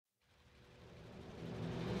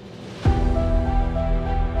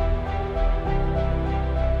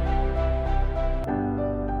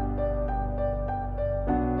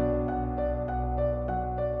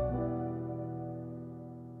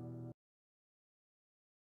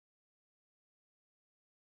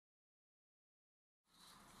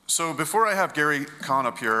So before I have Gary Kahn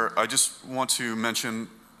up here, I just want to mention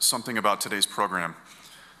something about today's program.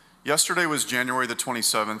 Yesterday was January the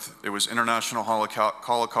 27th. It was International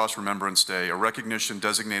Holocaust Remembrance Day, a recognition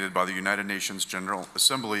designated by the United Nations General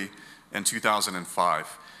Assembly in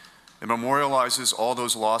 2005. It memorializes all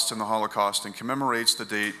those lost in the Holocaust and commemorates the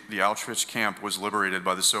date the Auschwitz camp was liberated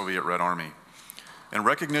by the Soviet Red Army. In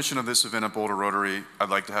recognition of this event at Boulder Rotary, I'd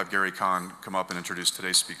like to have Gary Kahn come up and introduce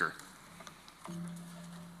today's speaker.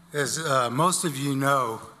 As most of you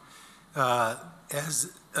know,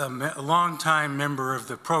 as a longtime member of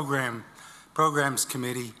the Programs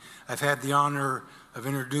Committee, I've had the honor of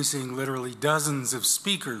introducing literally dozens of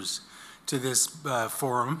speakers to this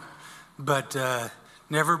forum, but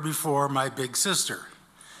never before my big sister,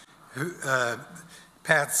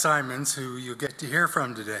 Pat Simons, who you'll get to hear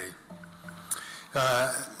from today.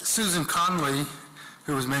 Susan Conley,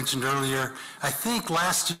 who was mentioned earlier, I think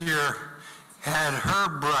last year had her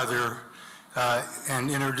brother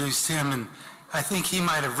and introduced him, and I think he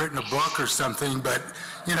might have written a book or something, but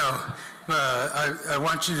you know, I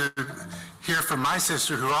want you to hear from my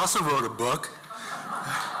sister, who also wrote a book.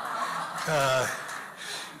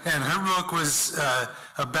 And her book was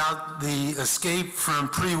about the escape from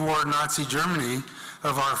pre-war Nazi Germany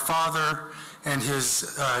of our father and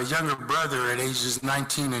his younger brother at ages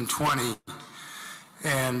 19 and 20.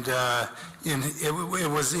 And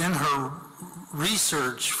it was in her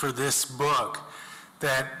research for this book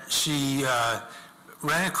that she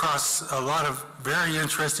ran across a lot of very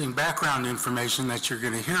interesting background information that you're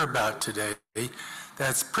going to hear about today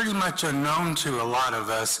that's pretty much unknown to a lot of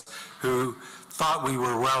us who thought we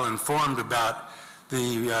were well informed about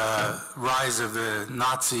the rise of the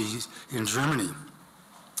Nazis in Germany.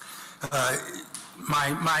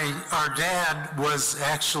 Our dad was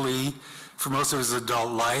actually, for most of his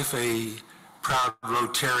adult life, a proud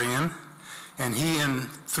Rotarian, and he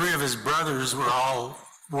and three of his brothers were all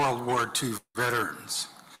World War II veterans.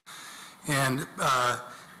 And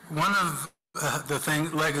one of the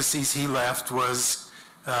legacies he left was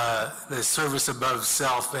the service above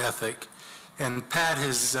self ethic. And Pat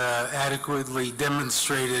has adequately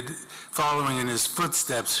demonstrated following in his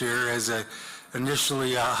footsteps here as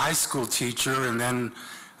initially a high school teacher, and then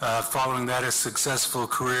following that a successful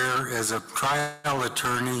career as a trial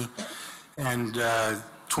attorney. And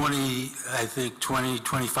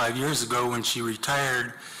 25 years ago when she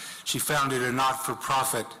retired, she founded a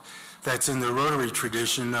not-for-profit that's in the Rotary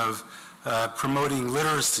tradition of promoting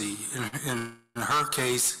literacy. In her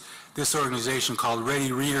case, this organization called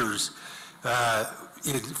Ready Readers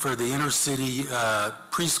for the inner city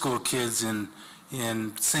preschool kids in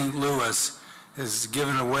St. Louis has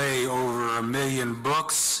given away over 1 million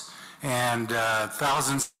books, and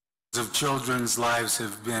thousands of children's lives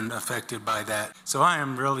have been affected by that. So I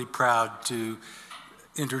am really proud to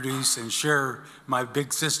introduce and share my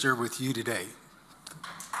big sister with you today.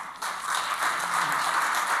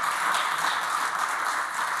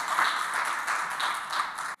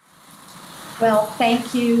 Well,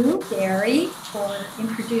 thank you, Gary, for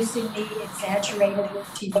introducing me exaggeratedly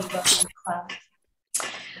to the Rotary Club.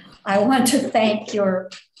 I want to thank your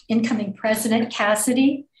incoming president,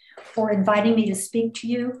 Cassidy, for inviting me to speak to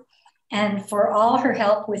you, and for all her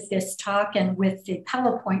help with this talk and with the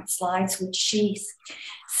PowerPoint slides, which she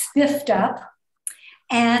spiffed up,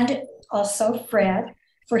 and also Fred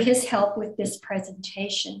for his help with this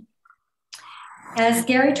presentation. As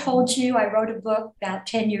Gary told you, I wrote a book about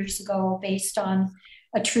 10 years ago based on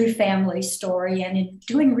a true family story. And in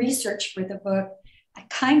doing research for the book, I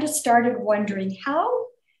kind of started wondering, how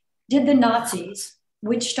did the Nazis,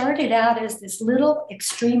 which started out as this little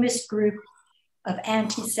extremist group of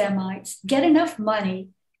anti-Semites, get enough money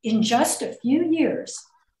in just a few years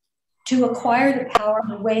to acquire the power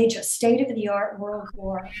to wage a state-of-the-art world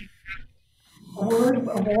war? A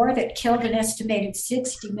war that killed an estimated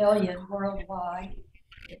 60 million worldwide,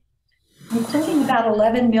 including about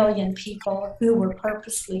 11 million people who were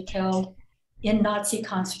purposely killed in Nazi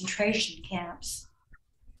concentration camps.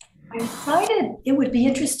 I decided it would be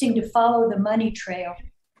interesting to follow the money trail,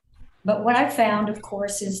 but what I found, of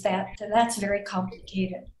course, is that that's very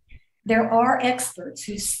complicated. There are experts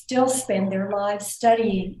who still spend their lives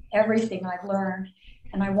studying everything I've learned,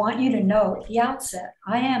 and I want you to know at the outset,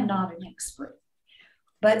 I am not an expert.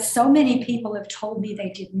 But so many people have told me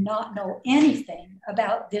they did not know anything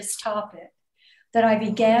about this topic that I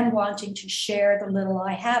began wanting to share the little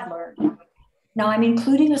I have learned. Now, I'm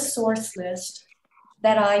including a source list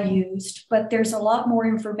that I used, but there's a lot more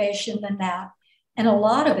information than that. And a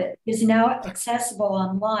lot of it is now accessible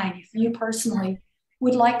online if you personally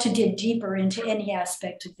would like to dig deeper into any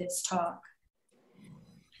aspect of this talk.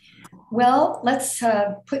 Well, let's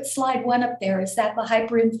put slide 1 up there. Is that the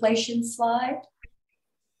hyperinflation slide?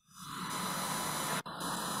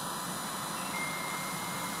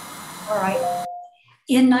 All right.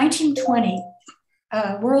 In 1920,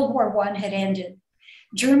 World War I had ended.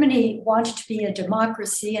 Germany wanted to be a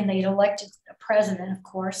democracy, and they'd elected a president, of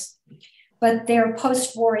course, but their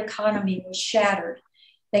post-war economy was shattered.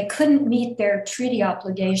 They couldn't meet their treaty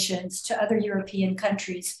obligations to other European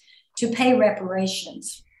countries to pay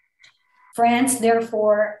reparations. France,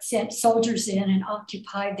 therefore, sent soldiers in and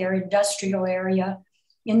occupied their industrial area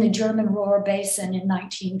in the German Ruhr Basin in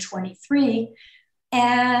 1923,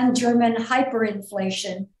 and German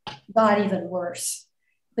hyperinflation got even worse.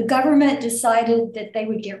 The government decided that they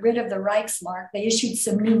would get rid of the Reichsmark. They issued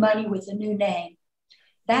some new money with a new name.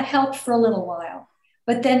 That helped for a little while,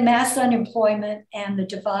 but then mass unemployment and the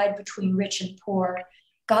divide between rich and poor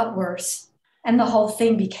got worse, and the whole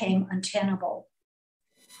thing became untenable.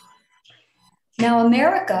 Now,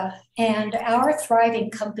 America and our thriving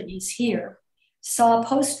companies here saw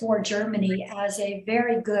post-war Germany as a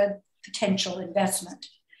very good potential investment.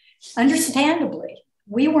 Understandably,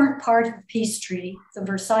 we weren't part of the peace treaty, the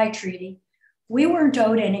Versailles Treaty. We weren't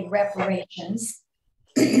owed any reparations.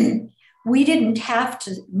 We didn't have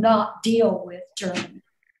to not deal with Germany.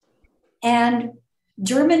 And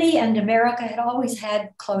Germany and America had always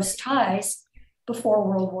had close ties before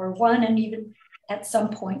World War I and even at some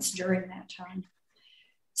points during that time.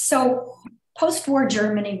 So post-war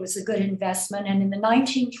Germany was a good investment. And in the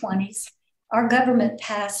 1920s, our government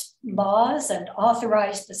passed laws and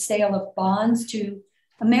authorized the sale of bonds to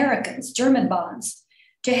Americans, German bonds,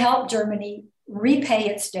 to help Germany repay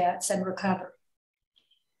its debts and recover.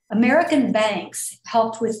 American banks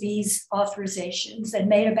helped with these authorizations and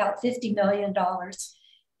made about $50 million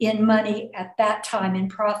in money at that time in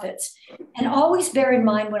profits. And always bear in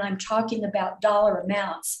mind when I'm talking about dollar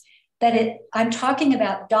amounts, that I'm talking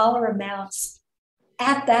about dollar amounts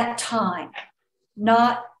at that time,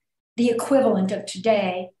 not the equivalent of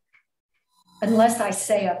today, unless I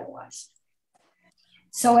say otherwise.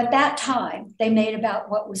 So at that time, they made about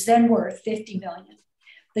what was then worth 50 million.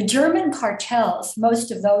 The German cartels, most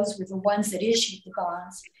of those were the ones that issued the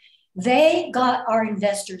bonds, they got our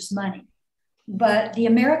investors' money, but the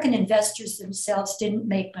American investors themselves didn't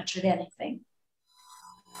make much of anything.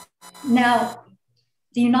 Now,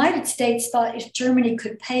 the United States thought if Germany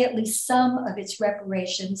could pay at least some of its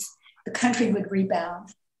reparations, the country would rebound.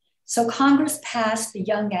 So Congress passed the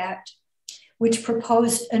Young Act, which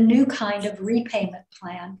proposed a new kind of repayment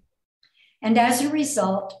plan. And as a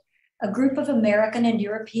result, a group of American and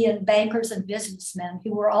European bankers and businessmen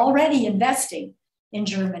who were already investing in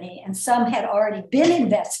Germany, and some had already been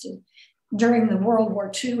invested during the World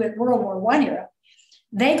War II and World War I era,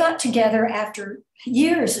 they got together after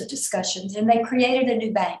years of discussions and they created a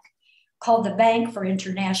new bank called the Bank for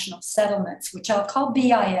International Settlements, which I'll call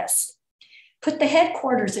BIS. Put the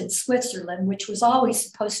headquarters in Switzerland, which was always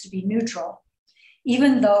supposed to be neutral,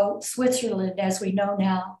 even though Switzerland, as we know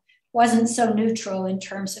now, wasn't so neutral in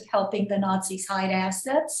terms of helping the Nazis hide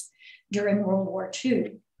assets during World War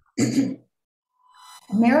II.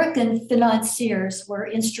 American financiers were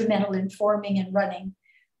instrumental in forming and running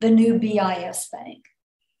the new BIS Bank.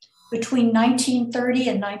 Between 1930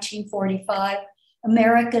 and 1945,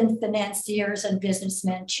 American financiers and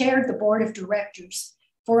businessmen chaired the board of directors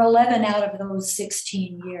for 11 out of those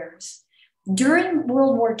 16 years. During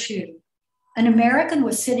World War II, an American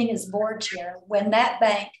was sitting as board chair when that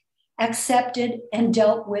bank accepted and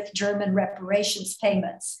dealt with German reparations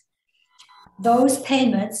payments. Those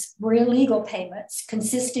payments were illegal payments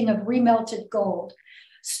consisting of remelted gold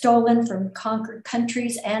stolen from conquered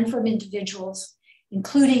countries and from individuals,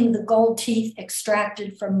 including the gold teeth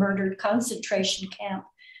extracted from murdered concentration camp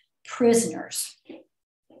prisoners.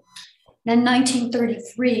 In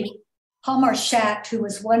 1933, Hjalmar Schacht, who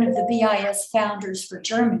was one of the BIS founders for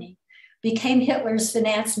Germany, became Hitler's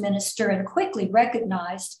finance minister and quickly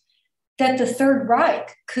recognized that the Third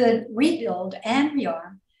Reich could rebuild and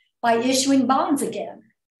rearm by issuing bonds again.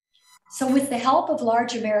 So with the help of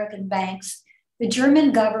large American banks, the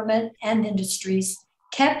German government and industries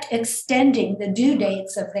kept extending the due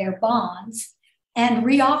dates of their bonds and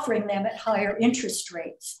reoffering them at higher interest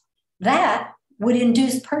rates. That would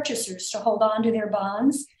induce purchasers to hold on to their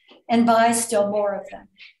bonds and buy still more of them.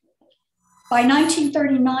 By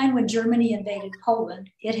 1939, when Germany invaded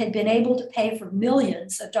Poland, it had been able to pay for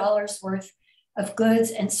millions of dollars worth of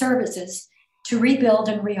goods and services to rebuild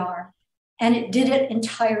and rearm, and it did it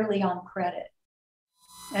entirely on credit.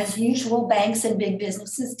 As usual, banks and big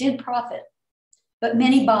businesses did profit, but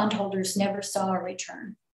many bondholders never saw a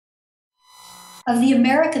return. Of the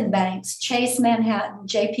American banks, Chase Manhattan,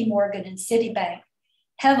 JP Morgan, and Citibank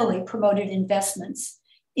heavily promoted investments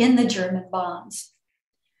in the German bonds.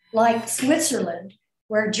 Like Switzerland,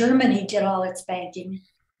 where Germany did all its banking,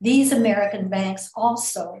 these American banks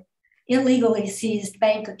also illegally seized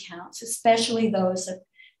bank accounts, especially those of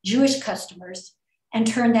Jewish customers, and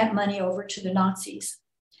turned that money over to the Nazis.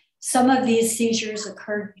 Some of these seizures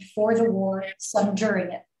occurred before the war, some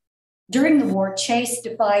during it. During the war, Chase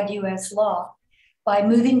defied US law by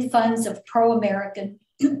moving funds of pro-American,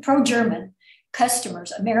 pro-German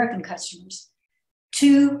customers, American customers,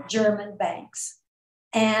 to German banks,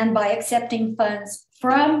 and by accepting funds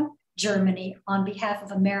from Germany on behalf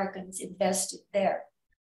of Americans invested there.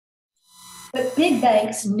 But big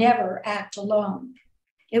banks never act alone.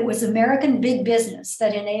 It was American big business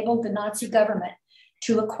that enabled the Nazi government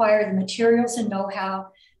to acquire the materials and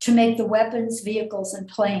know-how to make the weapons, vehicles, and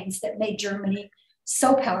planes that made Germany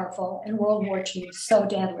so powerful and World War II so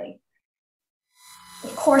deadly.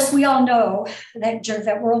 Of course, we all know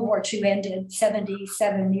that World War II ended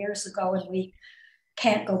 77 years ago and we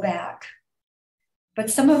can't go back. But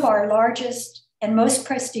some of our largest and most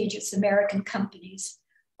prestigious American companies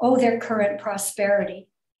owe their current prosperity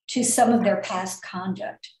to some of their past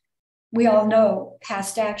conduct. We all know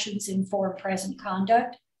past actions inform present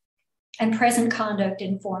conduct, and present conduct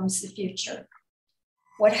informs the future.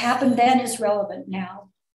 What happened then is relevant now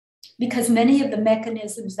because many of the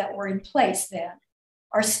mechanisms that were in place then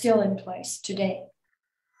are still in place today.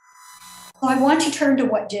 So I want to turn to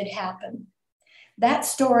what did happen. That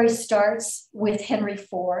story starts with Henry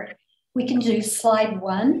Ford. We can do slide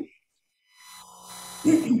 1.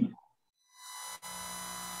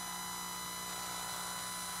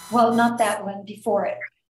 Well, not that one, before it.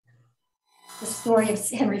 The story of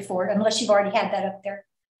Henry Ford, unless you've already had that up there.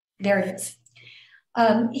 There it is.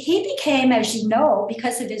 He became, as you know,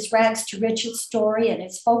 because of his rags to riches story and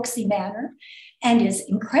his folksy manner and his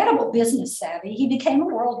incredible business savvy, he became a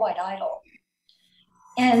worldwide idol.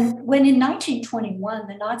 And when in 1921,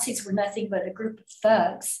 the Nazis were nothing but a group of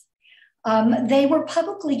thugs, they were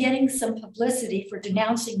publicly getting some publicity for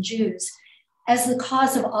denouncing Jews as the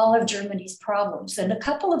cause of all of Germany's problems. And a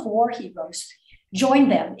couple of war heroes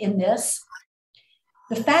joined them in this.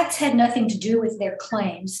 The facts had nothing to do with their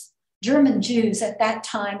claims. German Jews at that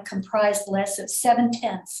time comprised less of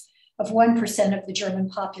 0.7% of the German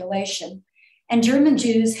population. And German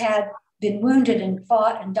Jews had been wounded and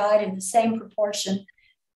fought and died in the same proportion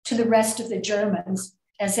to the rest of the Germans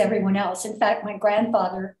as everyone else. In fact, my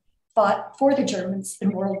grandfather fought for the Germans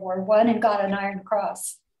in World War I and got an Iron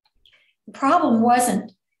Cross. The problem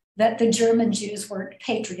wasn't that the German Jews weren't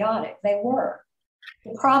patriotic, they were.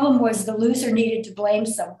 The problem was the loser needed to blame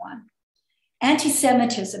someone.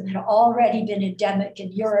 Anti-Semitism had already been endemic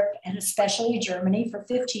in Europe and especially Germany for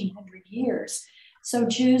 1,500 years, so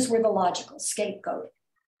Jews were the logical scapegoat.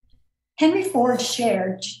 Henry Ford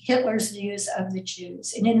shared Hitler's views of the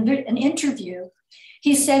Jews. In an interview,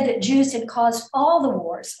 he said that Jews had caused all the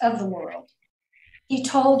wars of the world. He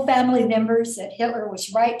told family members that Hitler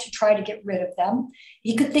was right to try to get rid of them.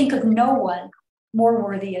 He could think of no one more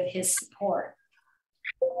worthy of his support.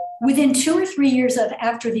 Within 2 or 3 years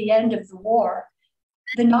after the end of the war,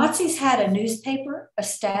 the Nazis had a newspaper, a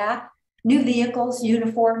staff, new vehicles,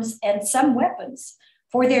 uniforms, and some weapons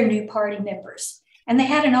for their new party members. And they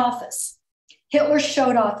had an office. Hitler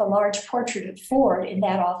showed off a large portrait of Ford in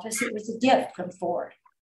that office. It was a gift from Ford.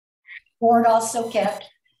 Ford also kept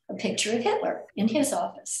a picture of Hitler in his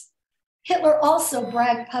office. Hitler also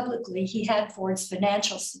bragged publicly he had Ford's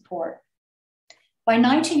financial support. By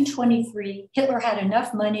 1923, Hitler had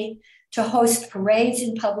enough money to host parades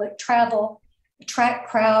in public, travel, attract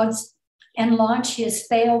crowds, and launch his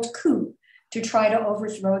failed coup to try to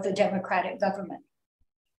overthrow the democratic government.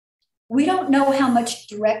 We don't know how much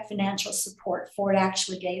direct financial support Ford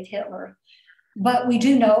actually gave Hitler, but we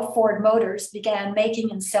do know Ford Motors began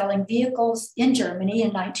making and selling vehicles in Germany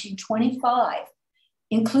in 1925,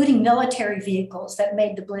 including military vehicles that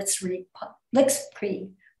made the Blitzkrieg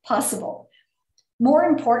possible. More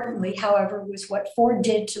importantly, however, was what Ford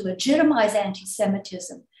did to legitimize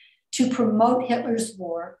anti-Semitism, to promote Hitler's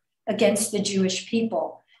war against the Jewish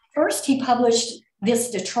people. First, he published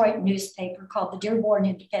this Detroit newspaper called the Dearborn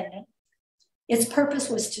Independent. Its purpose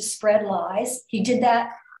was to spread lies. He did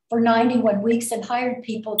that for 91 weeks and hired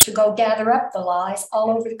people to go gather up the lies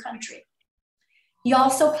all over the country. He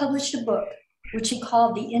also published a book, which he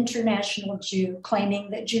called The International Jew,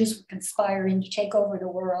 claiming that Jews were conspiring to take over the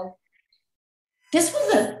world.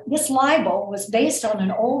 This libel was based on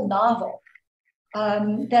an old novel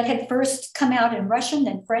that had first come out in Russian,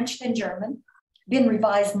 then French, then German, been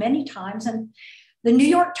revised many times. And The New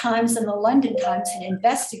York Times and the London Times had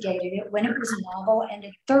investigated it when it was novel and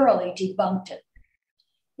had thoroughly debunked it.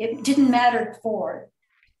 It didn't matter to Ford.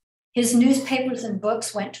 His newspapers and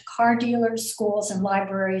books went to car dealers, schools, and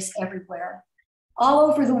libraries everywhere. All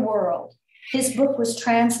over the world, his book was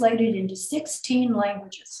translated into 16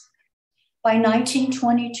 languages. By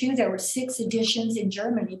 1922, there were 6 editions in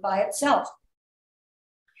Germany by itself.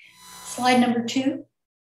 Slide number 2.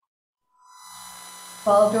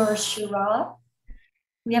 Baldur Schirra.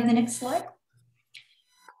 We have the next slide.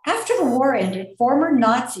 After the war ended, former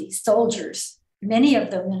Nazi soldiers, many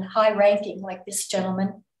of them in high ranking like this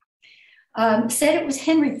gentleman, said it was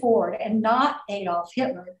Henry Ford and not Adolf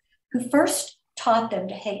Hitler who first taught them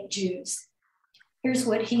to hate Jews. Here's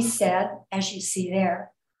what he said, as you see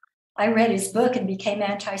there. I read his book and became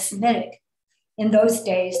anti-Semitic. In those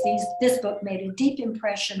days, this book made a deep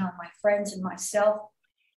impression on my friends and myself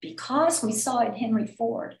because we saw in Henry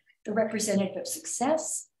Ford the representative of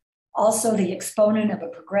success, also the exponent of a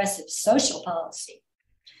progressive social policy.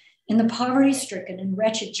 In the poverty-stricken and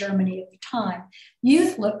wretched Germany of the time,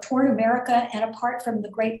 youth looked toward America, and apart from the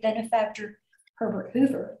great benefactor Herbert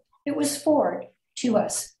Hoover, it was Ford, to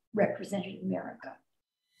us, represented America.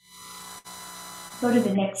 Go to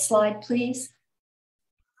the next slide, please.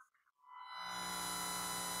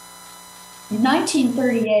 In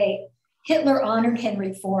 1938, Hitler honored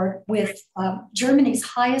Henry Ford with Germany's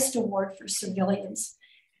highest award for civilians,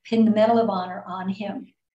 pinned the Medal of Honor on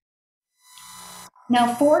him.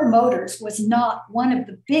 Now, Ford Motors was not one of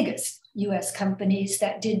the biggest US companies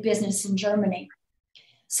that did business in Germany.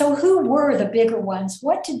 So who were the bigger ones?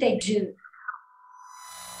 What did they do?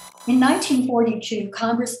 In 1942,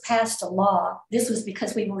 Congress passed a law. This was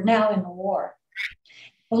because we were now in the war.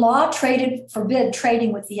 The law forbid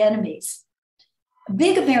trading with the enemies.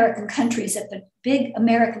 Big American companies at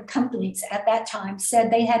that time said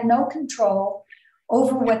they had no control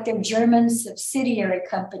over what their German subsidiary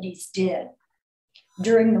companies did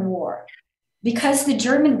during the war, because the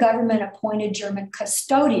German government appointed German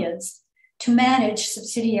custodians to manage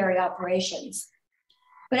subsidiary operations.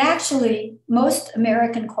 But actually, most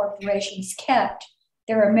American corporations kept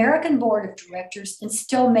their American board of directors and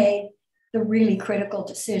still made the really critical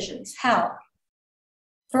decisions. How?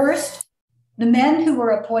 First, the men who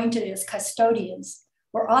were appointed as custodians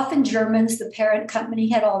were often Germans the parent company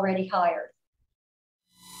had already hired.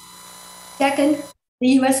 Second, the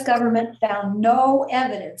US government found no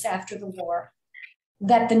evidence after the war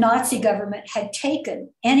that the Nazi government had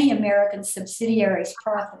taken any American subsidiaries'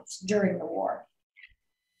 profits during the war.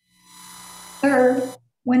 Third,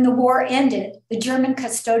 when the war ended, the German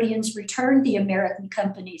custodians returned the American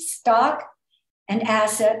company's stock and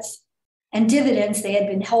assets and dividends they had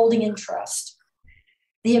been holding in trust.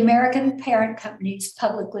 The American parent companies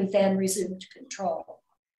publicly then resumed control.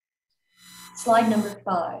 Slide number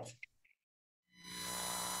 5.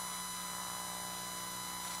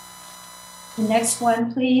 The next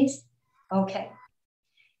one, please. Okay.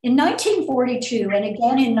 In 1942 and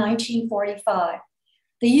again in 1945,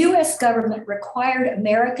 the US government required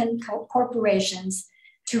American corporations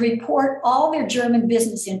to report all their German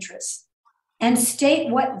business interests and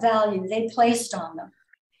state what value they placed on them.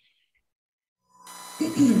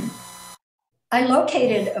 I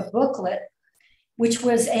located a booklet, which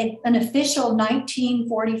was an official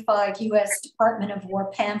 1945 US Department of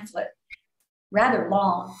War pamphlet, rather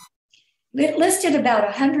long. It listed about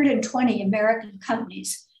 120 American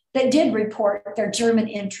companies that did report their German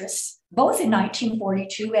interests, both in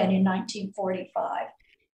 1942 and in 1945.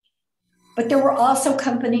 But there were also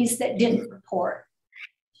companies that didn't report.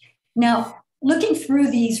 Now, looking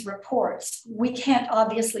through these reports, we can't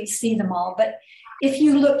obviously see them all, but if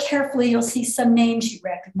you look carefully, you'll see some names you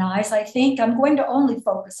recognize. I think I'm going to only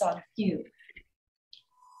focus on a few.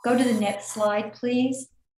 Go to the next slide, please.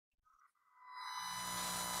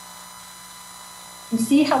 You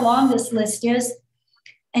see how long this list is?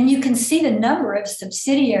 And you can see the number of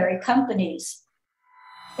subsidiary companies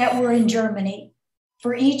that were in Germany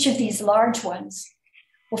for each of these large ones.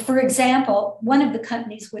 Well, for example, one of the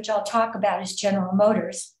companies which I'll talk about is General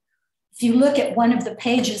Motors. If you look at one of the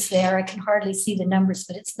pages there, I can hardly see the numbers,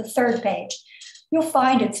 but it's the third page. You'll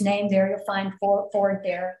find its name there, you'll find Ford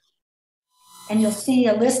there, and you'll see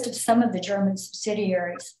a list of some of the German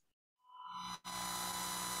subsidiaries.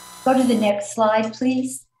 Go to the next slide,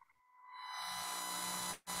 please.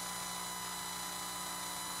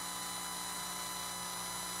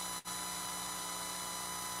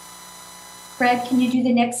 Fred, can you do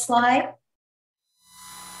the next slide?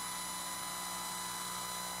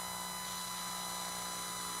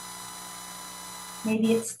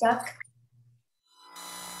 Maybe it's stuck.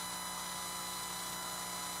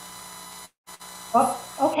 Oh,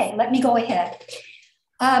 okay, let me go ahead.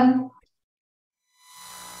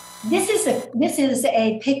 This is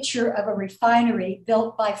a picture of a refinery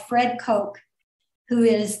built by Fred Koch, who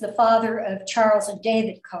is the father of Charles and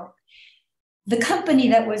David Koch. The company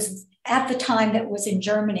that was at the time that was in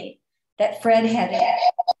Germany that Fred headed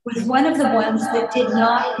was one of the ones that did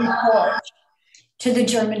not report to the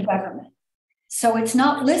German government. So it's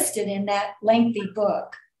not listed in that lengthy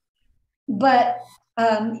book. But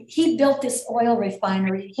he built this oil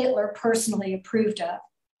refinery Hitler personally approved of.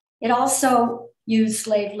 It also used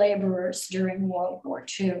slave laborers during World War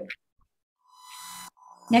II.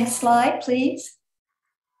 Next slide, please.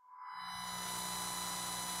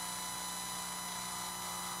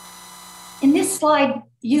 In this slide,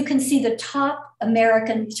 you can see the top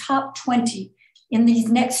 20, in these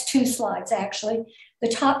next two slides, actually, the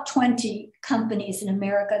top 20 companies in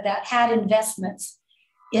America that had investments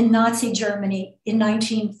in Nazi Germany in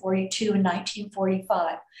 1942 and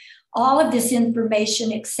 1945. All of this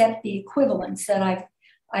information except the equivalents that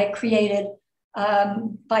I created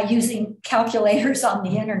by using calculators on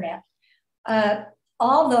the internet.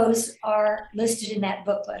 All those are listed in that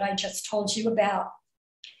booklet I just told you about.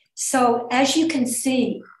 So as you can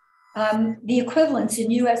see, the equivalents in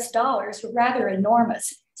US dollars were rather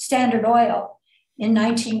enormous. Standard Oil in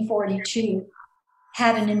 1942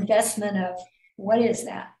 had an investment of, what is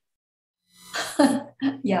that?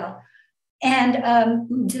 Yeah. And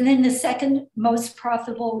then the second most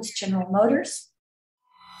profitable was General Motors.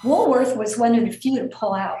 Woolworth was one of the few to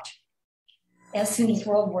pull out as soon as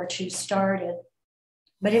World War II started,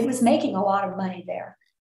 but it was making a lot of money there.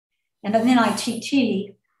 And then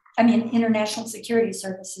International Security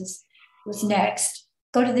Services was next.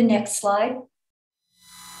 Go to the next slide.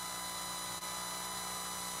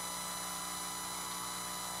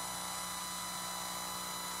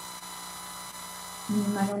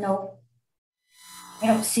 I don't know. I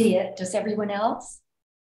don't see it. Does everyone else?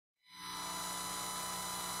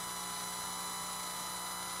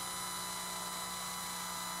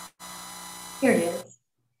 Here it is.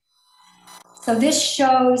 So this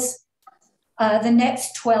shows the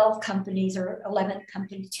next 12 companies or 11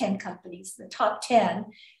 companies, 10 companies, the top 10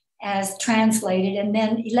 as translated, and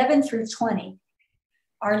then 11 through 20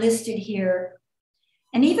 are listed here.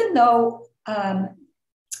 And even though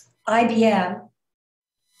IBM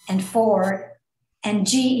and Ford and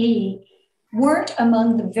GE weren't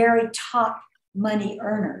among the very top money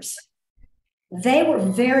earners, they were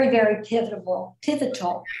very, very pivotal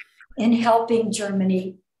in helping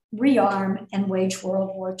Germany rearm and wage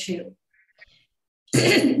World War II.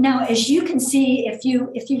 Now, as you can see, if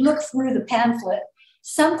you look through the pamphlet,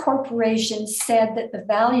 some corporations said that the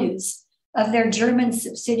values of their German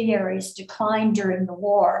subsidiaries declined during the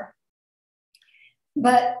war.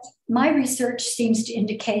 But my research seems to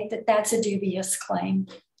indicate that that's a dubious claim.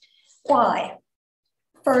 Why?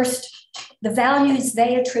 First, the values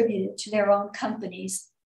they attributed to their own companies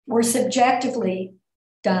were subjectively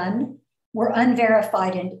done, were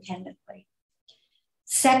unverified independently.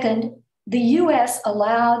 Second, the US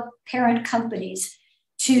allowed parent companies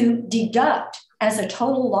to deduct as a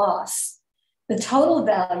total loss the total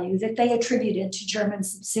value that they attributed to German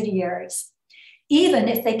subsidiaries, even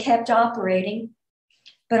if they kept operating,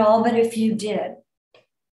 but all but a few did.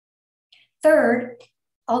 Third,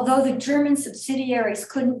 although the German subsidiaries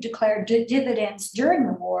couldn't declare dividends during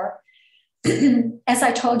the war, as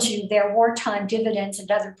I told you, their wartime dividends and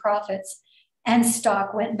other profits and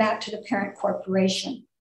stock went back to the parent corporation.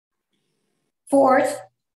 Fourth,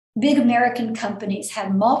 big American companies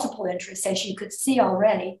had multiple interests, as you could see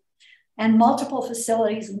already, and multiple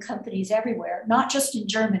facilities and companies everywhere, not just in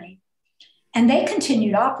Germany. And they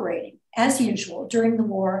continued operating as usual during the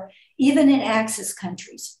war, even in Axis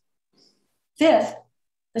countries. Fifth,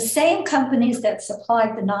 the same companies that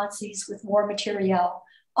supplied the Nazis with war materiel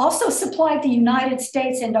also supplied the United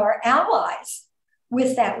States and our allies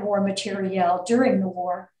with that war materiel during the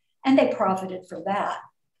war, and they profited from that.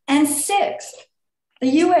 And sixth, the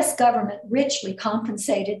US government richly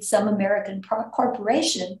compensated some American parent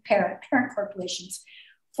corporations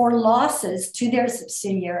for losses to their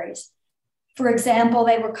subsidiaries. For example,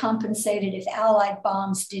 they were compensated if Allied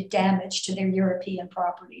bombs did damage to their European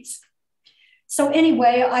properties. So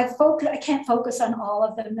anyway, I can't focus on all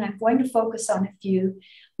of them. I'm going to focus on a few.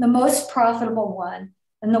 The most profitable one,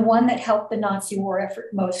 and the one that helped the Nazi war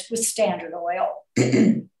effort most, was Standard Oil.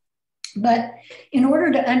 But in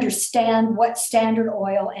order to understand what Standard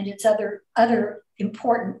Oil and its other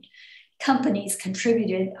important companies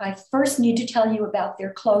contributed, I first need to tell you about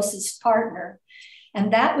their closest partner,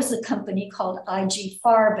 and that was a company called IG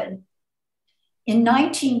Farben. In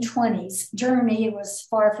 1920s, Germany was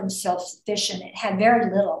far from self-sufficient. It had very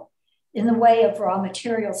little in the way of raw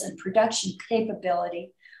materials and production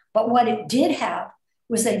capability. But what it did have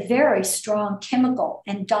was a very strong chemical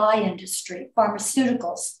and dye industry,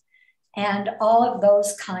 pharmaceuticals, and all of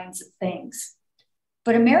those kinds of things.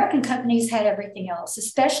 But American companies had everything else,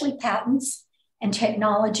 especially patents and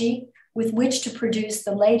technology with which to produce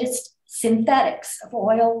the latest synthetics of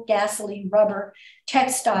oil, gasoline, rubber,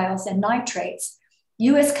 textiles, and nitrates.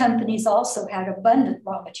 US companies also had abundant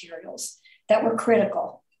raw materials that were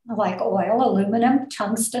critical, like oil, aluminum,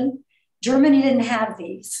 tungsten. Germany didn't have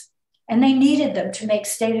these, and they needed them to make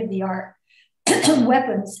state-of-the-art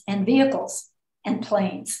weapons and vehicles and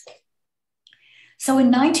planes. So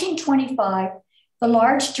in 1925, the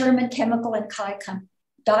large German chemical and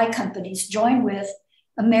dye companies joined with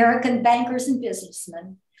American bankers and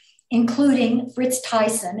businessmen, including Fritz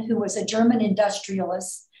Thyssen, who was a German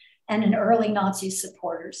industrialist and an early Nazi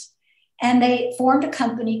supporters. And they formed a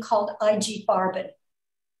company called IG Farben.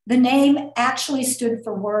 The name actually stood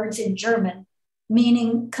for words in German,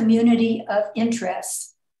 meaning community of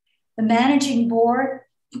interests. The managing board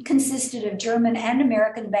consisted of German and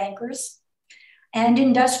American bankers and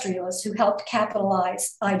industrialists who helped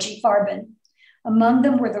capitalize IG Farben. Among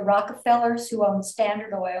them were the Rockefellers, who owned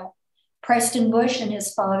Standard Oil, Preston Bush and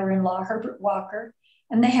his father-in-law, Herbert Walker,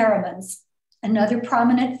 and the Harrimans. Another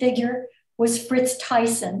prominent figure was Fritz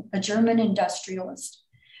Thyssen, a German industrialist.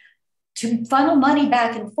 To funnel money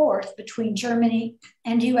back and forth between Germany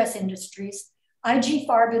and US industries, IG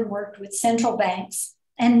Farben worked with central banks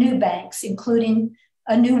and new banks, including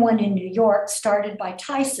a new one in New York started by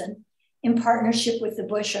Thyssen in partnership with the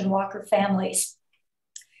Bush and Walker families.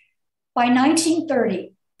 By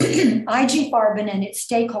 1930, IG Farben and its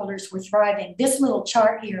stakeholders were thriving. This little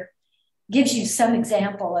chart here gives you some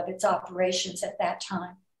example of its operations at that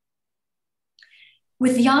time.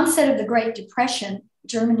 With the onset of the Great Depression,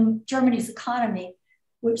 Germany's economy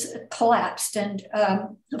was collapsed, and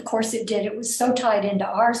of course it did. It was so tied into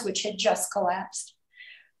ours, which had just collapsed.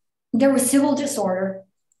 There was civil disorder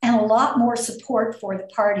and a lot more support for the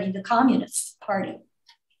party, the Communist Party.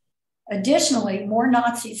 Additionally, more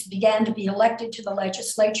Nazis began to be elected to the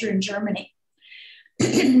legislature in Germany.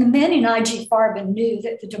 The men in IG Farben knew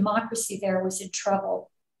that the democracy there was in trouble,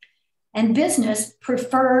 and business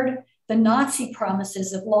preferred the Nazi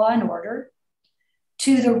promises of law and order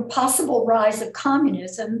to the possible rise of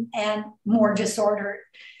communism and more disorder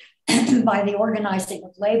by the organizing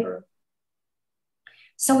of labor.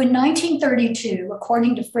 So in 1932,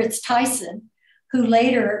 according to Fritz Thyssen, who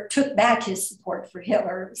later took back his support for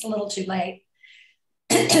Hitler, it was a little too late,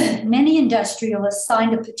 many industrialists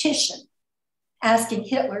signed a petition asking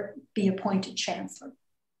Hitler be appointed chancellor.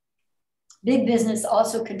 Big business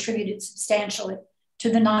also contributed substantially to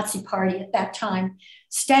the Nazi Party at that time.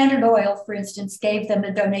 Standard Oil, for instance, gave them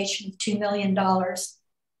a donation of $2 million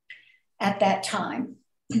at that time.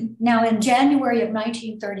 Now, in January of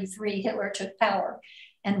 1933, Hitler took power.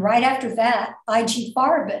 And right after that, IG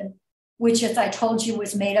Farben, which, as I told you,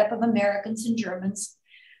 was made up of Americans and Germans,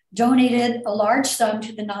 donated a large sum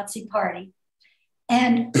to the Nazi Party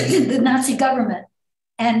and the Nazi government,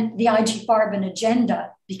 and the IG Farben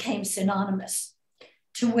agenda became synonymous,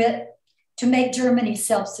 to wit, to make Germany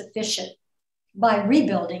self-sufficient by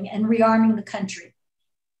rebuilding and rearming the country,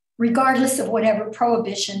 regardless of whatever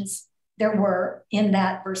prohibitions there were in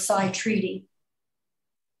that Versailles Treaty.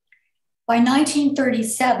 By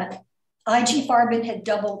 1937, IG Farben had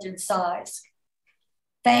doubled in size,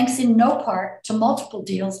 thanks in no part to multiple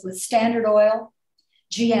deals with Standard Oil,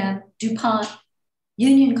 GM, DuPont,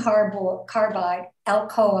 Union Carbide,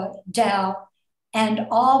 Alcoa, Dow, and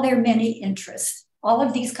all their many interests. All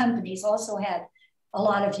of these companies also had a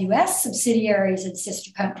lot of US subsidiaries and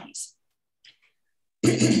sister companies.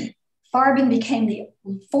 Farben became the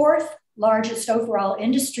fourth largest overall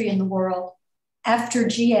industry in the world after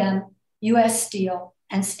GM, US Steel,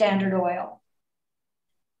 and Standard Oil.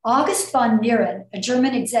 August von Nieren, a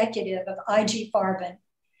German executive of IG Farben,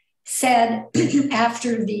 said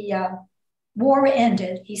after the war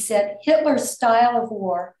ended, he said, Hitler's style of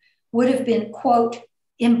war would have been, quote,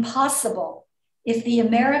 impossible if the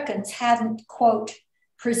Americans hadn't, quote,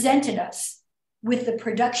 presented us with the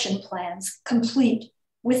production plans complete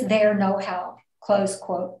with their know-how, close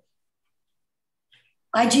quote.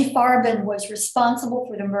 IG Farben was responsible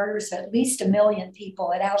for the murders of at least 1 million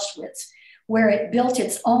people at Auschwitz, where it built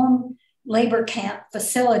its own labor camp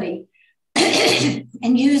facility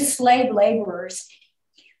and used slave laborers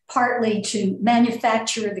partly to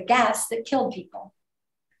manufacture the gas that killed people.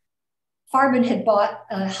 Farben had bought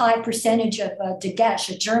a high percentage of Dagesh,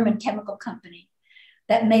 a German chemical company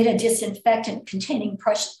that made a disinfectant containing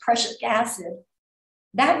prussic acid.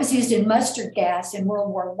 That was used in mustard gas in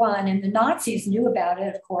World War I, and the Nazis knew about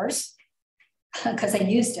it, of course, because they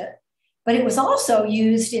used it. But it was also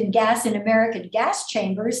used in gas in American gas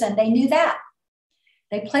chambers, and they knew that.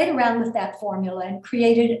 They played around with that formula and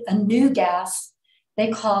created a new gas they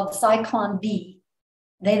called Zyklon B.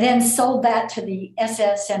 They then sold that to the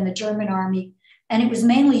SS and the German army, and it was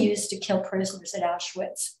mainly used to kill prisoners at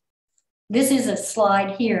Auschwitz. This is a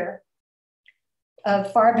slide here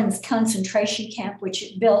of Farben's concentration camp, which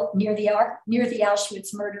it built near the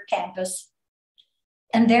Auschwitz murder campus.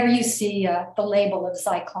 And there you see the label of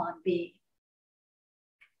Zyklon B.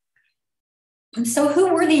 And so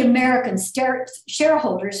who were the American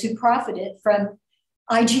shareholders who profited from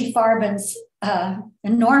IG Farben's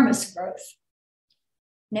enormous growth?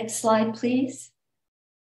 Next slide, please.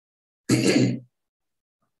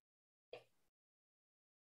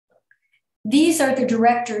 These are the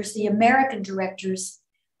directors, the American directors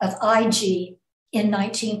of IG in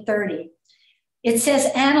 1930. It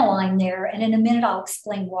says aniline there, and in a minute I'll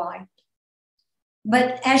explain why.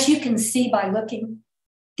 But as you can see by looking,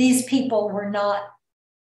 these people were not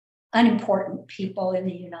unimportant people in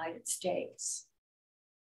the United States.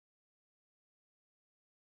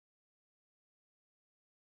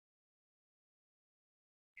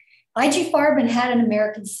 IG Farben had an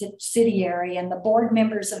American subsidiary, and the board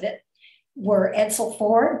members of it were Edsel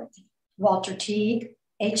Ford, Walter Teague,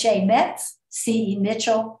 H.A. Metz, C.E.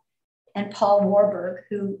 Mitchell, and Paul Warburg,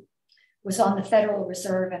 who was on the Federal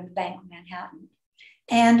Reserve and the Bank of Manhattan,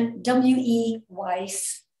 and W.E.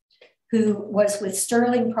 Weiss, who was with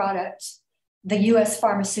Sterling Products, the US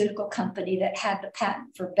pharmaceutical company that had the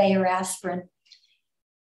patent for Bayer aspirin.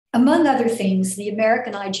 Among other things, the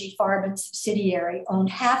American IG Farben subsidiary owned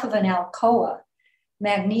half of an Alcoa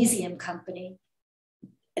magnesium company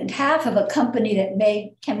and half of a company that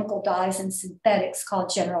made chemical dyes and synthetics called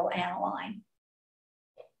General Aniline.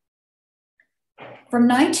 From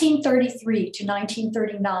 1933 to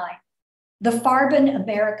 1939, the Farben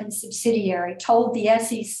American subsidiary told the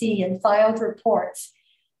SEC and filed reports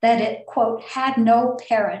that it, quote, had no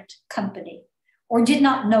parent company or did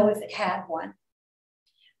not know if it had one.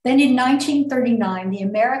 Then in 1939, the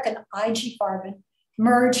American IG Farben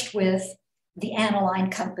merged with the Aniline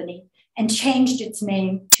Company and changed its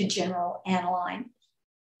name to General Aniline.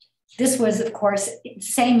 This was, of course, the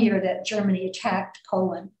same year that Germany attacked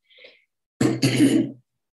Poland.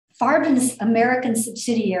 Farben's American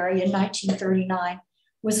subsidiary in 1939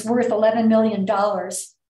 was worth $11 million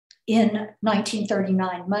in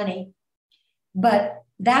 1939 money, but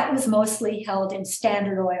that was mostly held in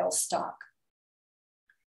Standard Oil stock.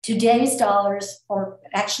 Today's dollars, or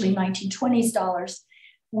actually 1920s dollars,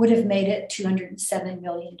 would have made it $207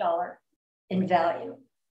 million in value.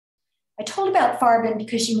 I told about Farben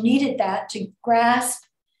because you needed that to grasp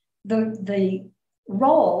the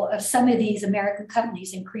role of some of these American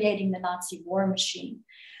companies in creating the Nazi war machine.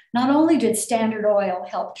 Not only did Standard Oil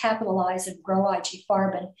help capitalize and grow IG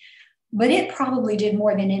Farben, but it probably did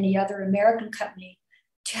more than any other American company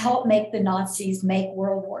to help make the Nazis make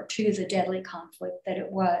World War II the deadly conflict that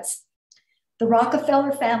it was. The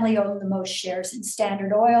Rockefeller family owned the most shares in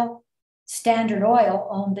Standard Oil. Standard Oil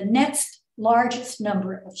owned the next largest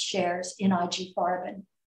number of shares in IG Farben.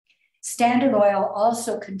 Standard Oil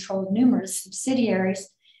also controlled numerous subsidiaries,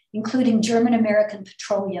 including German American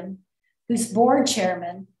Petroleum, whose board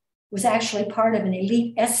chairman was actually part of an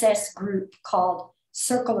elite SS group called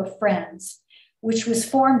Circle of Friends, which was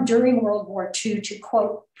formed during World War II to,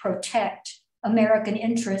 quote, protect American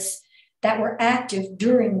interests that were active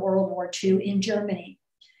during World War II in Germany.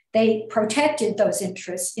 They protected those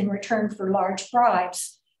interests in return for large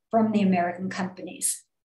bribes from the American companies.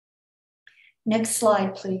 Next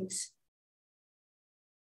slide, please.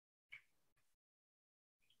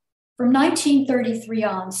 From 1933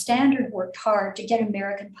 on, Standard worked hard to get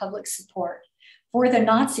American public support for the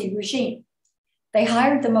Nazi regime. They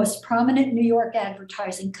hired the most prominent New York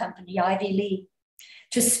advertising company, Ivy Lee,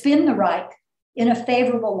 to spin the Reich in a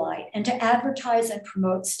favorable light and to advertise and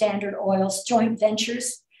promote Standard Oil's joint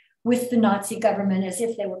ventures with the Nazi government as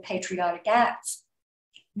if they were patriotic acts.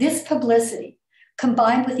 This publicity,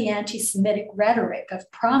 combined with the anti-Semitic rhetoric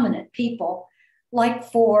of prominent people like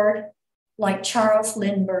Ford, like Charles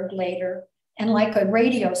Lindbergh later, and like a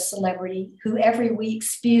radio celebrity who every week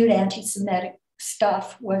spewed anti-Semitic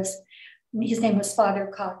stuff, his name was Father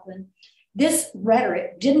Coughlin. This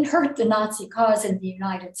rhetoric didn't hurt the Nazi cause in the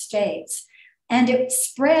United States, and it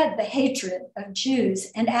spread the hatred of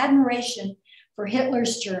Jews and admiration for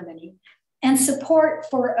Hitler's Germany and support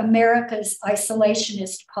for America's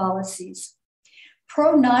isolationist policies.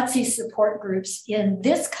 pro-Nazi support groups in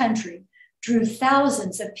this country drew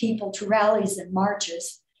thousands of people to rallies and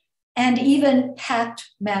marches, and even packed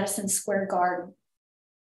Madison Square Garden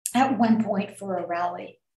at one point for a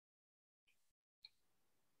rally.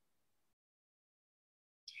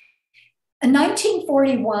 A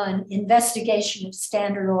 1941 investigation of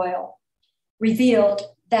Standard Oil revealed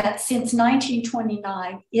that since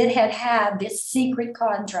 1929, it had had this secret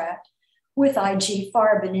contract with IG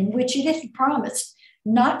Farben in which it had promised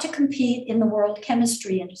not to compete in the world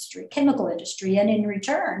chemical industry, and in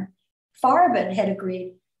return, Farben had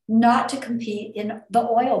agreed not to compete in the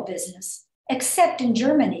oil business, except in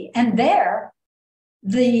Germany. And there,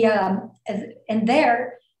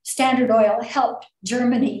 Standard Oil helped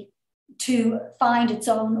Germany to find its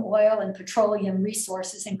own oil and petroleum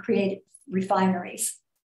resources and create refineries.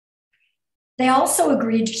 They also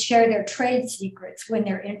agreed to share their trade secrets when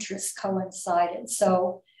their interests coincided.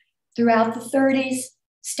 So throughout the 30s,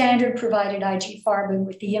 Standard provided IG Farben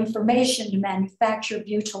with the information to manufacture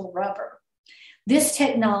butyl rubber. This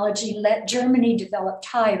technology let Germany develop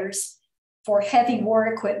tires for heavy war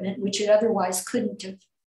equipment, which it otherwise couldn't have.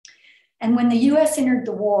 And when the US entered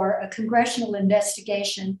the war, a congressional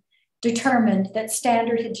investigation determined that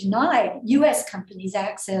Standard had denied US companies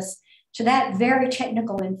access to that very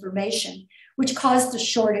technical information, which caused the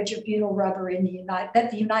shortage of butyl rubber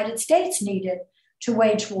that the United States needed to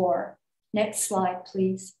wage war. Next slide,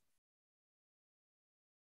 please.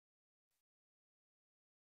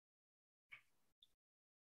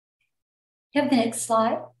 You have the next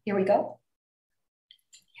slide? Here we go.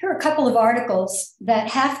 Here are a couple of articles that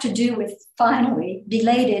have to do with, finally,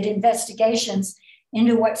 belated investigations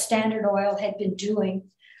into what Standard Oil had been doing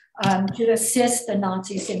to assist the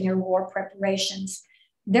Nazis in their war preparations.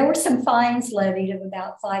 There were some fines levied of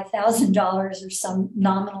about $5,000 or some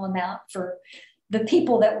nominal amount for the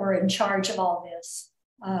people that were in charge of all this.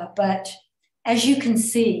 But as you can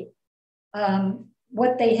see,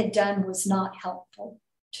 what they had done was not helpful,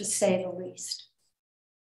 to say the least.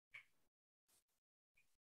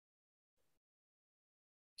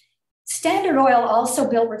 Standard Oil also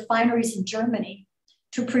built refineries in Germany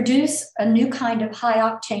to produce a new kind of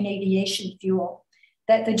high-octane aviation fuel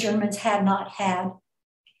that the Germans had not had.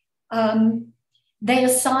 They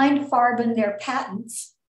assigned Farben their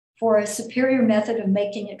patents for a superior method of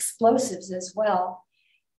making explosives as well.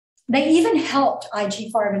 They even helped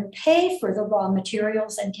IG Farben pay for the raw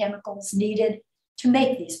materials and chemicals needed to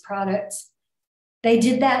make these products. They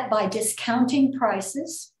did that by discounting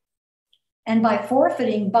prices and by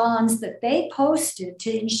forfeiting bonds that they posted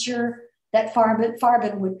to ensure that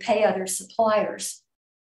Farben would pay other suppliers.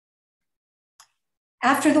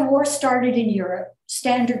 After the war started in Europe,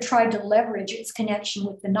 Standard tried to leverage its connection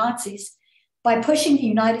with the Nazis by pushing the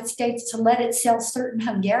United States to let it sell certain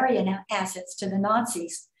Hungarian assets to the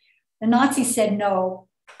Nazis. The Nazis said no,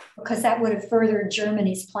 because that would have furthered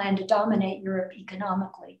Germany's plan to dominate Europe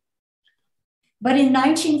economically. But in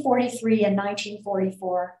 1943 and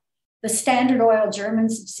 1944, the Standard Oil German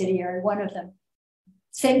subsidiary, one of them,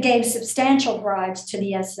 gave substantial bribes to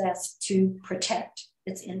the SS to protect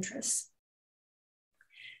its interests.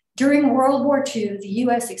 During World War II, the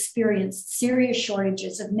US experienced serious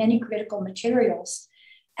shortages of many critical materials,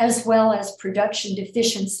 as well as production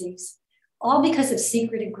deficiencies, all because of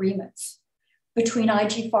secret agreements between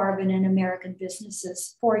IG Farben and American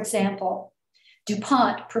businesses. For example,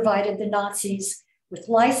 DuPont provided the Nazis with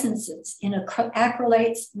licenses in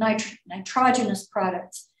acrylates, nitrogenous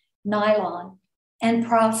products, nylon, and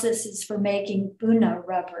processes for making Buna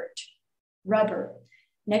rubber.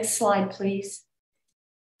 Next slide, please.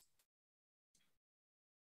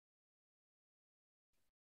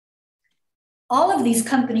 All of these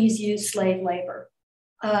companies used slave labor.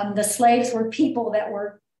 The slaves were people that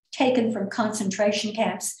were taken from concentration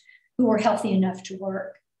camps who were healthy enough to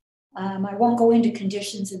work. I won't go into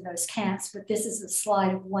conditions in those camps, but this is a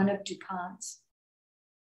slide of one of DuPont's.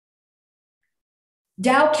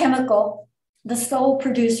 Dow Chemical, the sole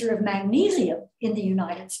producer of magnesium in the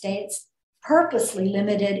United States, purposely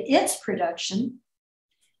limited its production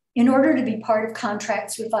in order to be part of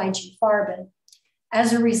contracts with IG Farben.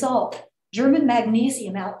 As a result, German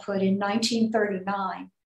magnesium output in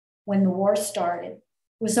 1939, when the war started,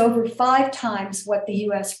 was over 5 times what the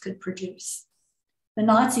US could produce. The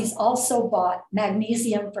Nazis also bought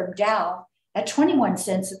magnesium from Dow at 21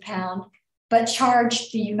 cents a pound, but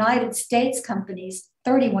charged the United States companies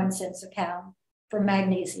 31 cents a pound for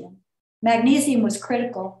magnesium. Magnesium was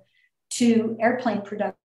critical to airplane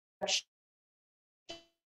production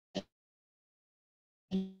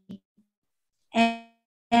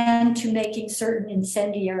and to making certain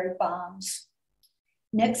incendiary bombs.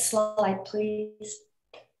 Next slide, please.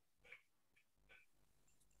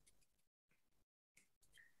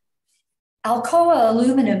 Alcoa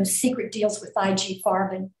Aluminum's secret deals with IG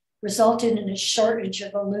Farben resulted in a shortage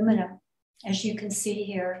of aluminum, as you can see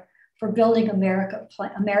here, for building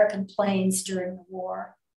American planes during the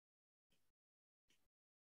war.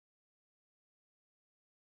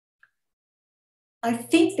 I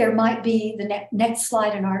think there might be the next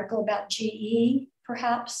slide, an article about GE,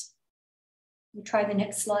 perhaps. You try the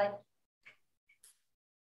next slide.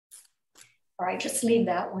 All right, just leave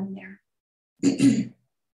that one there.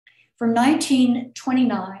 From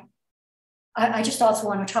 1929, I just also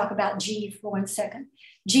want to talk about GE for 1 second.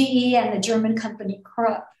 GE and the German company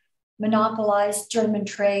Krupp monopolized German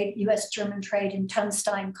trade, US German trade in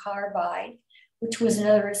tungsten carbide, which was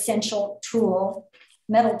another essential tool,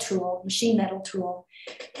 metal tool, machine metal tool,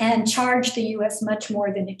 and charged the US much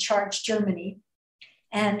more than it charged Germany.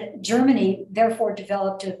 And Germany therefore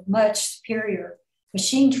developed a much superior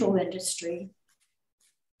machine tool industry.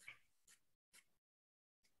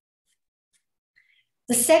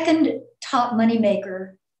 The second top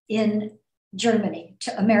moneymaker in Germany,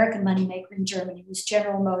 American moneymaker in Germany, was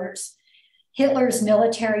General Motors. Hitler's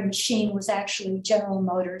military machine was actually General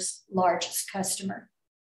Motors' largest customer.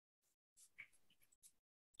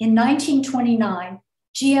 In 1929,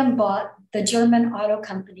 GM bought the German auto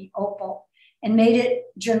company Opel and made it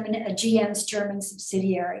GM's German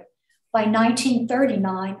subsidiary. By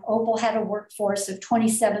 1939, Opel had a workforce of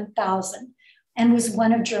 27,000 and was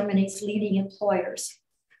one of Germany's leading employers.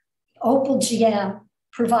 Opel GM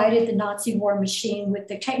provided the Nazi war machine with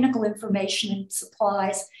the technical information and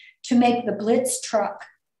supplies to make the Blitz truck,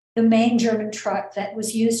 the main German truck that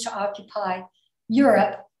was used to occupy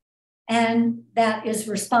Europe, and that is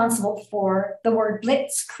responsible for the word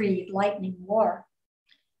Blitzkrieg, lightning war.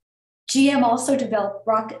 GM also developed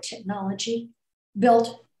rocket technology,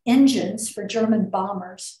 built engines for German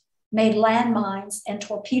bombers, made landmines and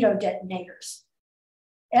torpedo detonators.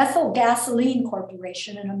 Ethel Gasoline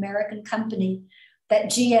Corporation, an American company that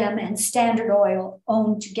GM and Standard Oil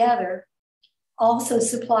owned together, also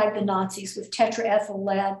supplied the Nazis with tetraethyl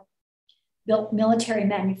lead, built military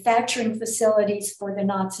manufacturing facilities for the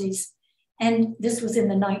Nazis, and this was in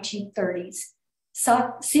the 1930s,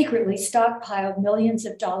 secretly stockpiled millions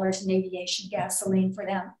of dollars in aviation gasoline for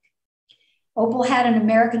them. Opel had an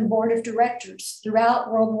American board of directors throughout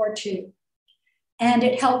World War II, and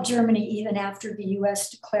it helped Germany even after the US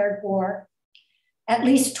declared war. At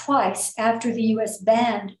least twice after the US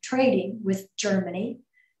banned trading with Germany,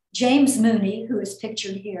 James Mooney, who is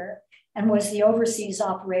pictured here and was the overseas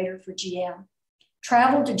operator for GM,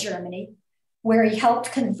 traveled to Germany, where he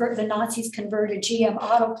helped the Nazis convert a GM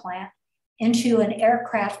auto plant into an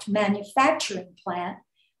aircraft manufacturing plant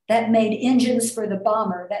that made engines for the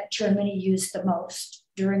bomber that Germany used the most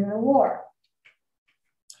during the war.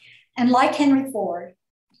 And like Henry Ford,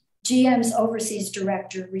 GM's overseas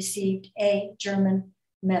director received a German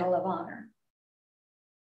Medal of Honor.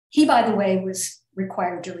 He, by the way, was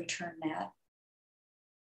required to return that.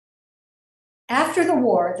 After the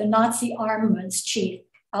war, the Nazi armaments chief,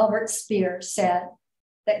 Albert Speer, said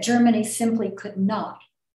that Germany simply could not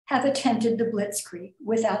have attempted the Blitzkrieg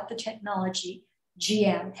without the technology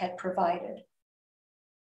GM had provided.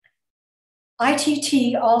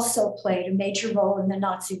 ITT also played a major role in the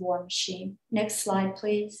Nazi war machine. Next slide,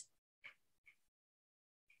 please.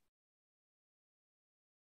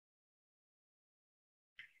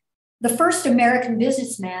 The first American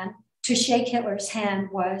businessman to shake Hitler's hand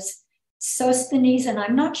was Sosthenes, and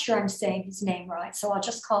I'm not sure I'm saying his name right, so I'll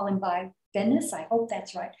just call him by Bennes. I hope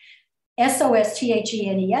that's right.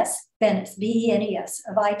 Sosthenes, Bennes, B-E-N-E-S,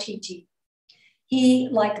 of ITT. He,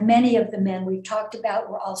 like many of the men we've talked about,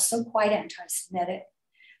 were also quite anti-Semitic.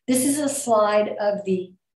 This is a slide of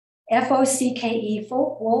the FOCKE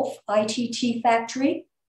Wolf ITT factory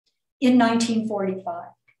in 1945.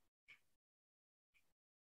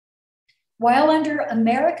 While under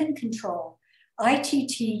American control,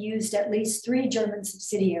 ITT used at least 3 German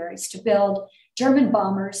subsidiaries to build German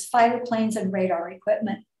bombers, fighter planes, and radar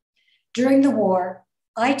equipment. During the war,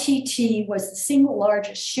 ITT was the single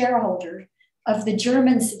largest shareholder of the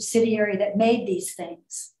German subsidiary that made these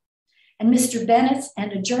things. And Mr. Bennett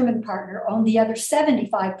and a German partner owned the other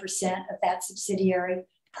 75% of that subsidiary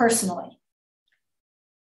personally.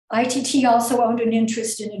 ITT also owned an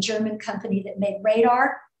interest in a German company that made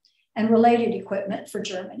radar and related equipment for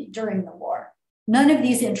Germany during the war. None of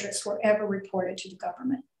these interests were ever reported to the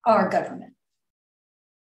government, our government.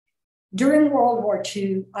 During World War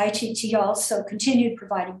II, ITT also continued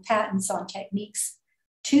providing patents on techniques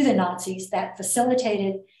to the Nazis that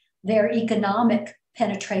facilitated their economic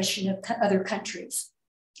penetration of other countries.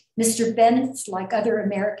 Mr. Bennett, like other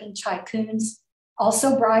American tycoons,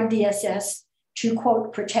 also bribed the SS to,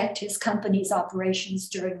 quote, protect his company's operations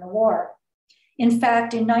during the war. In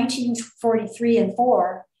fact, in 1943 and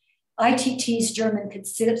 4, ITT's German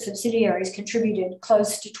subsidiaries contributed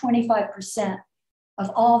close to 25%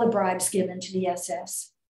 of all the bribes given to the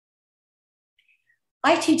SS.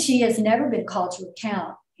 ITT has never been called to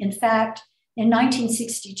account. In fact, in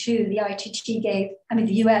 1962, the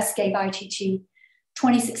US gave ITT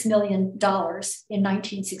 $26 million in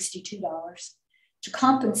 1962 dollars to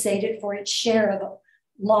compensate it for its share of a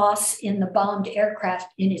loss in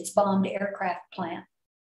its bombed aircraft plant.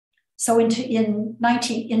 So in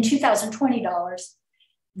 2020 dollars,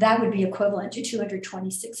 that would be equivalent to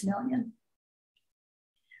 $226 million.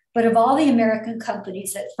 But of all the American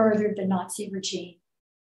companies that furthered the Nazi regime,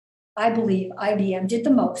 I believe IBM did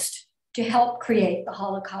the most to help create the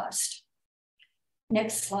Holocaust.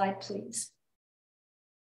 Next slide, please.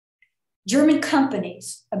 German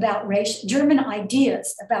ideas about racial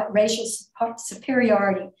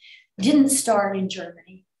superiority didn't start in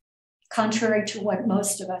Germany, contrary to what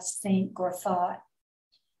most of us think or thought.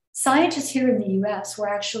 Scientists here in the US were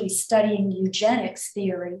actually studying eugenics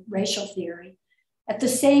theory, racial theory, at the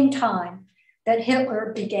same time that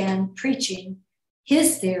Hitler began preaching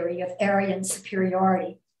his theory of Aryan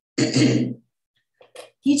superiority.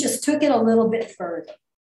 He just took it a little bit further.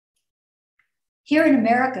 Here in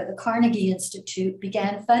America, the Carnegie Institute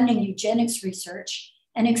began funding eugenics research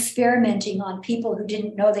and experimenting on people who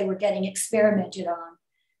didn't know they were getting experimented on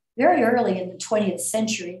very early in the 20th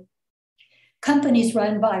century. Companies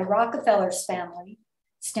run by Rockefeller's family,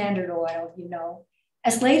 Standard Oil,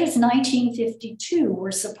 as late as 1952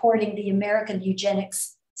 were supporting the American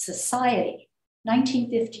Eugenics Society,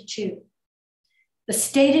 1952. The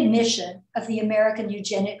stated mission of the American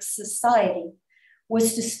Eugenics Society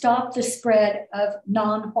was to stop the spread of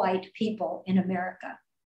non-white people in America.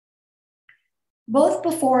 Both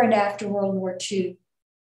before and after World War II,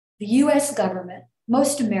 the US government,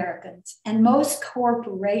 most Americans, and most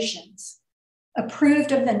corporations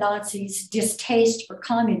approved of the Nazis' distaste for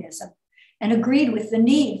communism and agreed with the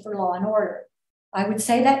need for law and order. I would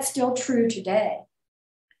say that's still true today.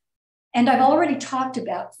 And I've already talked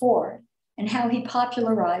about Ford and how he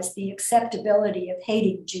popularized the acceptability of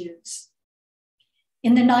hating Jews.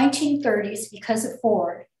 In the 1930s, because of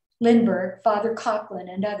Ford, Lindbergh, Father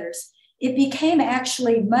Coughlin, and others, it became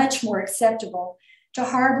actually much more acceptable to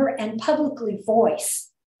harbor and publicly voice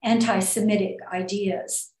anti-Semitic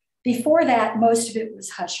ideas. Before that, most of it was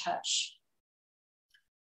hush-hush.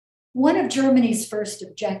 One of Germany's first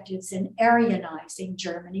objectives in Aryanizing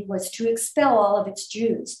Germany was to expel all of its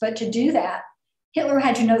Jews. But to do that, Hitler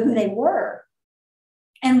had to know who they were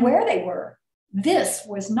and where they were. This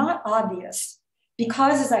was not obvious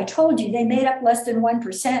because, as I told you, they made up less than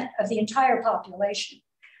 1% of the entire population.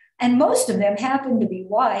 And most of them happened to be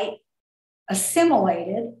white,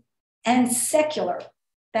 assimilated, and secular,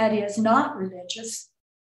 that is, not religious.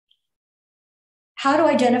 How to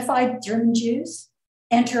identify German Jews?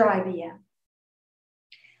 Enter IBM.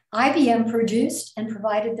 IBM produced and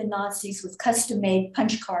provided the Nazis with custom-made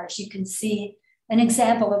punch cards. You can see an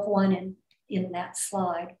example of one in that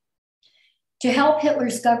slide. To help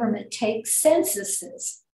Hitler's government take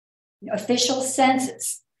censuses, official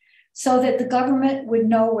census, so that the government would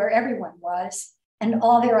know where everyone was and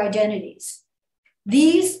all their identities.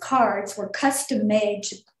 These cards were custom-made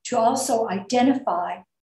to also identify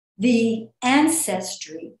the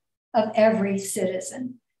ancestry of every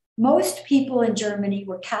citizen. Most people in Germany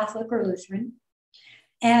were Catholic or Lutheran.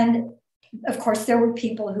 And of course, there were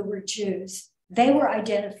people who were Jews. They were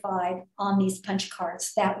identified on these punch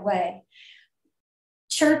cards that way.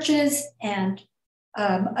 Churches and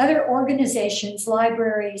other organizations,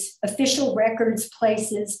 libraries, official records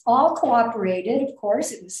places, all cooperated. Of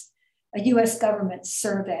course, it was a US government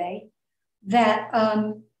survey that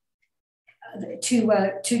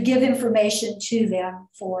to give information to them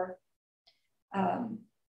for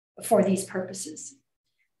these purposes.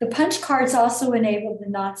 The punch cards also enabled the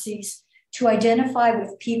Nazis to identify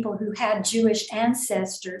with people who had Jewish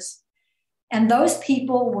ancestors. And those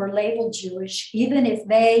people were labeled Jewish, even if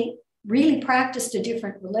they really practiced a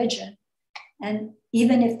different religion, and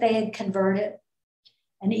even if they had converted,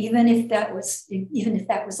 and even if that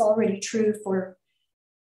was already true for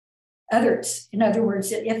others. In other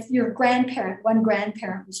words, if your one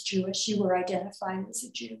grandparent was Jewish, you were identified as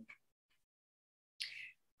a Jew.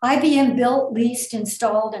 IBM built, leased,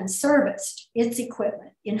 installed, and serviced its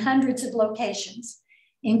equipment in hundreds of locations,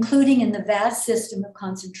 including in the vast system of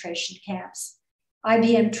concentration camps.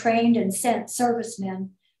 IBM trained and sent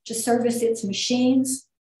servicemen to service its machines,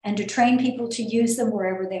 and to train people to use them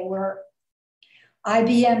wherever they were.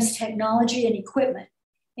 IBM's technology and equipment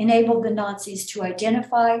enabled the Nazis to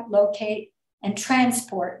identify, locate, and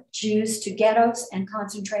transport Jews to ghettos and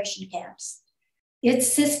concentration camps.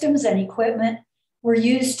 Its systems and equipment were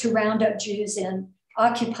used to round up Jews in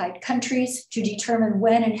occupied countries, to determine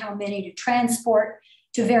when and how many to transport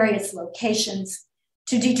to various locations,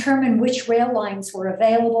 to determine which rail lines were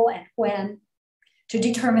available and when, to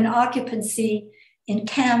determine occupancy in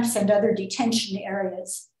camps and other detention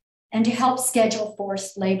areas, and to help schedule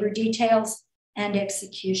forced labor details and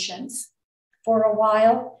executions. For a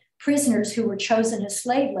while, prisoners who were chosen as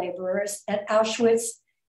slave laborers at Auschwitz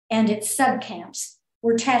and its subcamps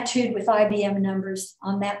were tattooed with IBM numbers.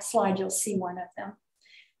 On that slide, you'll see one of them.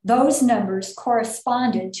 Those numbers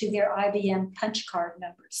corresponded to their IBM punch card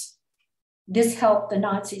numbers. This helped the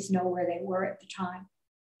Nazis know where they were at the time.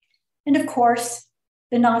 And of course,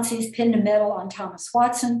 the Nazis pinned a medal on Thomas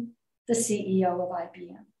Watson, the CEO of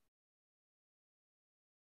IBM.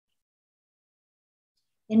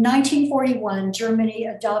 In 1941, Germany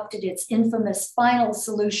adopted its infamous final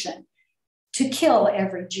solution to kill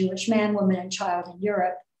every Jewish man, woman, and child in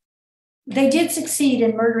Europe. They did succeed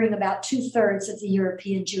in murdering about 2/3 of the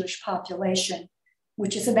European Jewish population,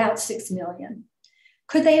 which is about 6 million.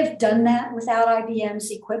 Could they have done that without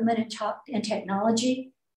IBM's equipment and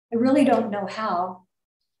technology? I really don't know how,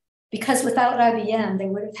 because without IBM, they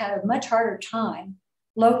would have had a much harder time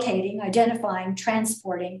locating, identifying,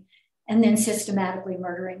 transporting, and then systematically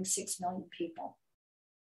murdering 6 million people.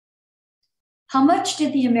 How much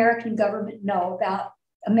did the American government know about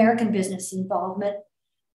American business involvement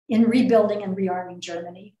in rebuilding and rearming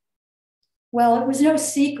Germany? Well, it was no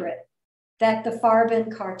secret that the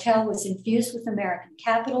Farben cartel was infused with American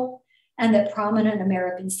capital and that prominent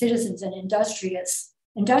American citizens and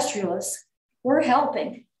industrialists were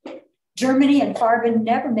helping. Germany and Farben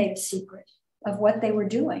never made a secret of what they were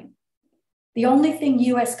doing. The only thing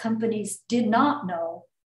US companies did not know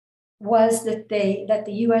was that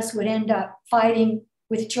the US would end up fighting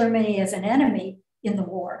with Germany as an enemy in the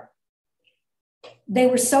war. They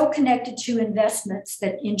were so connected to investments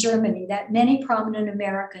that in Germany that many prominent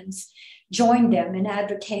Americans joined them in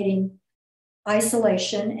advocating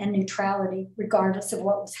isolation and neutrality, regardless of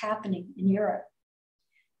what was happening in Europe.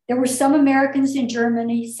 There were some Americans in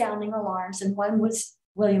Germany sounding alarms, and one was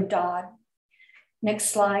William Dodd. Next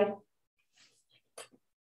slide.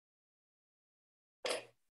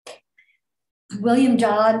 William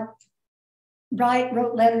Dodd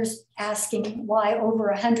wrote letters asking why over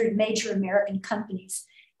 100 major American companies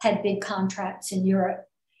had big contracts in Europe.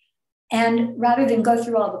 And rather than go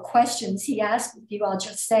through all the questions he asked with you, I'll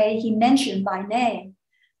just say he mentioned by name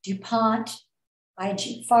DuPont,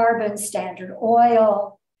 IG Farben, Standard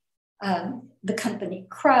Oil, the company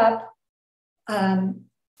Krupp. And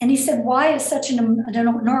he said, why is such an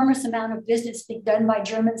enormous amount of business being done by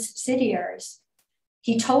German subsidiaries?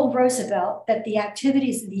 He told Roosevelt that the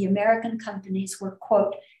activities of the American companies were,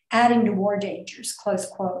 quote, adding to war dangers, close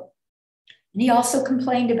quote. And he also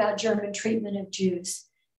complained about German treatment of Jews.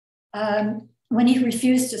 When he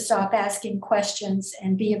refused to stop asking questions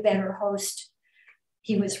and be a better host,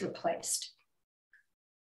 he was replaced.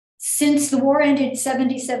 Since the war ended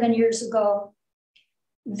 77 years ago,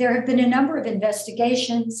 there have been a number of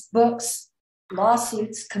investigations, books,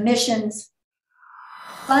 lawsuits, commissions,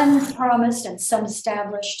 funds promised and some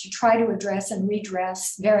established to try to address and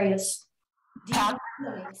redress various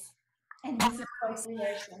deficiencies and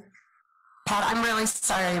misappropriation. Pat, I'm really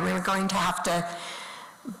sorry. We're going to have to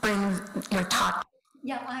bring your talk.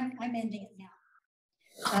 Yeah, I'm ending it now.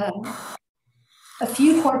 A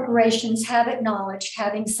few corporations have acknowledged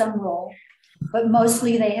having some role, but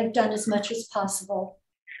mostly they have done as much as possible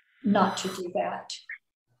not to do that.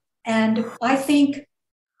 And I think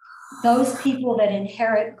those people that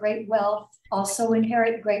inherit great wealth also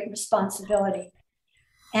inherit great responsibility.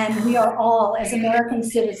 And we are all, as American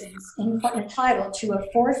citizens, entitled to a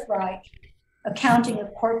forthright accounting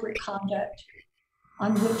of corporate conduct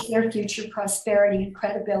on which their future prosperity and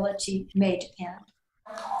credibility may depend.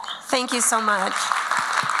 Thank you so much.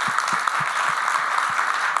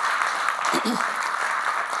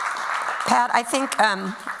 Pat, I think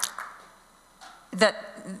that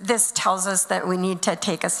this tells us that we need to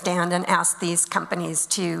take a stand and ask these companies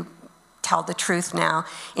to tell the truth now.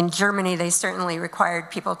 In Germany, they certainly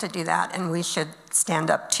required people to do that, and we should stand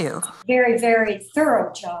up too. Very, very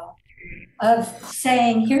thorough job of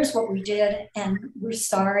saying, here's what we did, and we're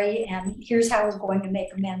sorry, and here's how we're going to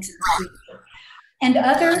make amends in the future. And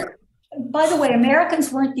by the way,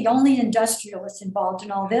 Americans weren't the only industrialists involved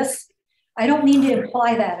in all this. I don't mean to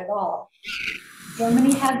imply that at all.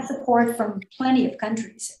 Germany had support from plenty of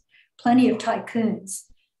countries, plenty of tycoons.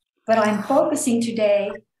 But I'm focusing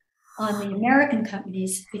today on the American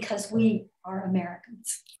companies because we are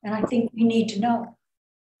Americans. And I think we need to know.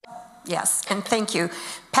 Yes, and thank you.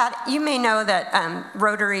 Pat, you may know that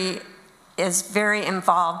Rotary is very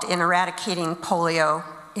involved in eradicating polio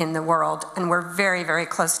in the world, and we're very, very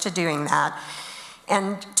close to doing that.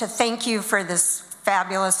 And to thank you for this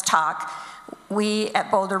fabulous talk, we at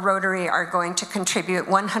Boulder Rotary are going to contribute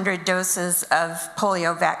 100 doses of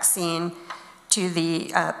polio vaccine to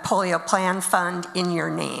the Polio Plan Fund in your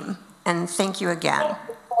name. And thank you again. Thank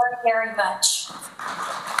you very much.